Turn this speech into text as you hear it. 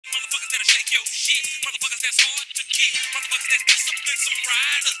shit. Motherfuckers that's hard to kill. Motherfuckers that's discipline, some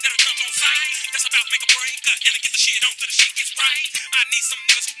riders that'll jump on sight. That's about make a break and to get the shit on till the shit gets right. I need some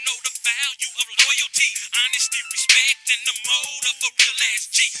niggas who know the value of loyalty, honesty, respect, and the mode of a real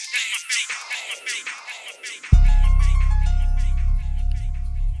ass G. That's my G.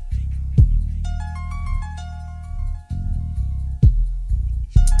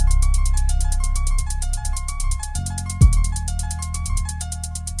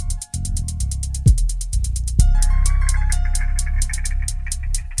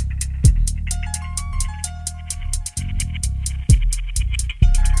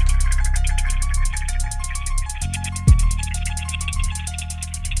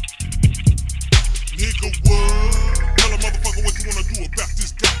 Nigga, what? Tell a motherfucker what you wanna do about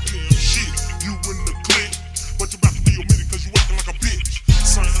this goddamn shit. You in the clique, but you about to be omitted cause you acting like a bitch.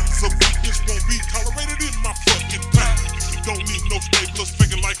 Signs of weakness won't be tolerated in my fucking pack. Don't need no staplers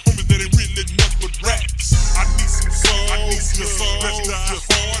faking like homies that ain't really nothing but rats. I need some soldiers that's die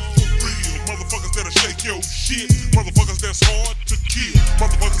hard for real. Motherfuckers that'll shake your shit. Motherfuckers that's hard to kill.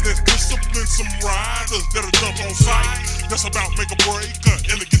 Motherfuckers that's discipline, some riders that'll jump on sight. That's about make a break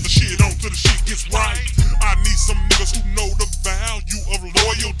and to get the shit on till the shit gets right. I need some niggas who know the value of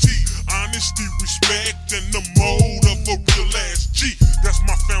loyalty, honesty, respect, and the mode of a real ass G. That's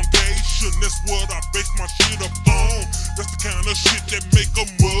my foundation, that's what I base my shit upon. That's the kind of shit that make a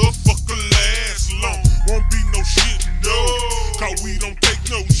motherfucker last long. Won't be no shit, no, cause we don't take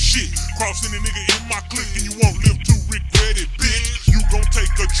no shit. Cross any nigga in my clique and you won't live to regret it, bitch. You gon'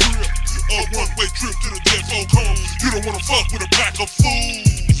 take a trip, a one-way trip to the death row come. You don't wanna fuck with a pack of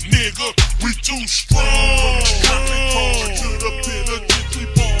fools, nigga. We too strong. Shopping card to the penitentiary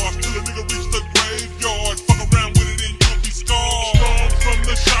bars till a nigga reach the graveyard. Fuck around with it and you'll be scarred. Strong from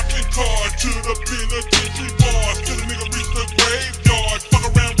the shopping cart to the penitentiary bars till a nigga reach the graveyard. Fuck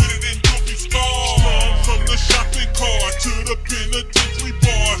around with it and you'll be scarred. Strong from the shopping cart to the penitentiary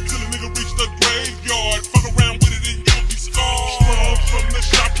bars till a nigga reach the graveyard. Fuck around with it and you'll be scarred. Strong from the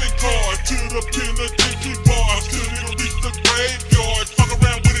shopping cart to the penitentiary bars till a nigga reach the graveyard. Fuck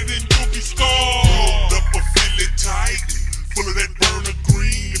around with it and you'll be scarred. Rolled up a Philly tight, full of that Bur-Na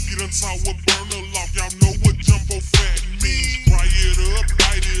green. If you done saw what Bur-Na lock, y'all know what jumbo fat means. Fry it up,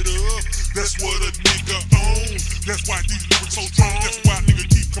 light it up, that's what a nigga own. That's why these lyrics so strong, that's why nigga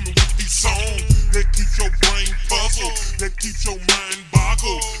keep coming with these songs. That keeps your brain puzzled, that keeps your mind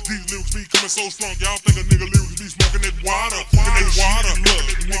boggled. These lyrics be coming so strong, y'all think a nigga lyrics be smoking that water. And they water, look,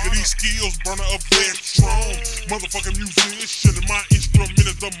 nigga, these skills, Bur-Na a vet strong. Motherfucking musician, and my instrument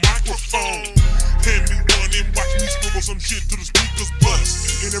is the microphone. Hand me one and watch me scribble some shit till the speakers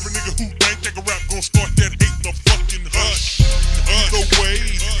bust. And every nigga who think they can rap gon' start that hate in a fucking hush. Either way,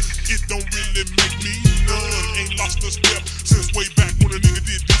 it don't really make me none. Ain't lost a step since way back when a nigga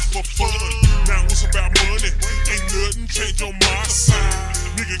did this for fun. Now it's about money, ain't nothing change on my side.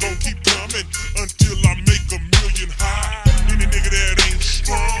 Nigga gon' keep coming until I make a million high. Any nigga that ain't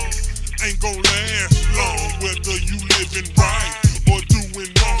strong ain't gon' last long. Whether you living right or doing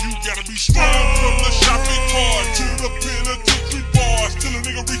wrong, you gotta be strong. From the shopping cart to the penitentiary bars till a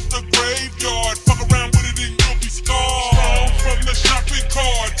nigga reach the graveyard. Fuck around with it and you'll be scarred. Strong from the shopping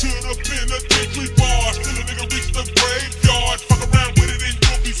cart to the penitentiary bars till a nigga reach the graveyard. Fuck around with it and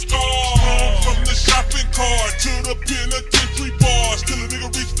you'll be scarred. Strong from the shopping cart to the penitentiary bars till a nigga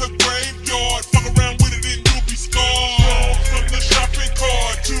reach the graveyard. Fuck around with it and you'll be scarred. Strong from the shopping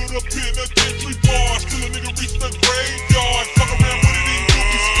cart to the penitentiary bars till a nigga reach the graveyard. Fuck around with it and you'll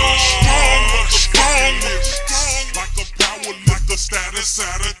be scarred. Strong, strong, like a power, like the status,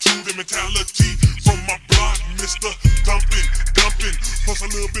 attitude, and mentality from my block, Mr. Dumpin', dumpin'. Plus a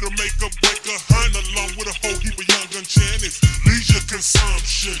little bit of makeup, breaker, hun, along with a whole heap of young gun channels. Leisure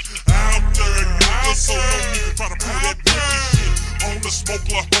consumption out there, nigga, so no nigga try to pull that bookie shit on the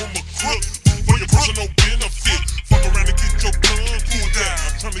Oklahoma crook for your personal benefit. Fuck around and get your gun pulled out,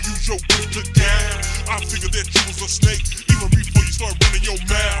 trying to use your whip to gab. I figured that you was a snake even before you start running your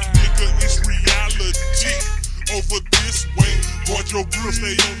mouth. Nigga, it's reality over this way. Guard your grill,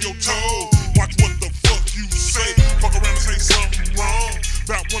 stay on your toes. Watch what the fuck you say. Fuck around and say something wrong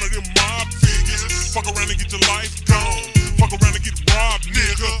about one of them mob figures. Fuck around and get your life gone. Fuck around and get robbed,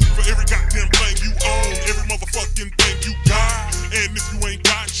 nigga, for every goddamn thing you own, every motherfucking thing you got. And if you ain't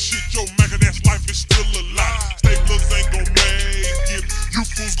got shit, your Mac and ass life is still alive. Staplers ain't gon' make it, you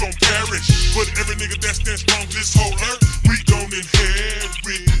fools gon' perish. But every nigga that stands strong this whole earth, we gon' inherit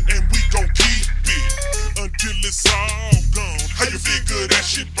and we gon' keep it until it's all gone. How you figure that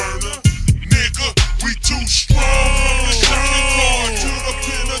shit, Bur-Na? Nigga, we too strong. From the shopping cart to the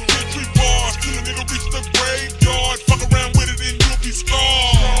penitentiary bars till a nigga reach the graveyard. Fuck around with it and you'll be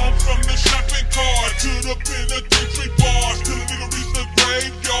scarred. From the shopping up in the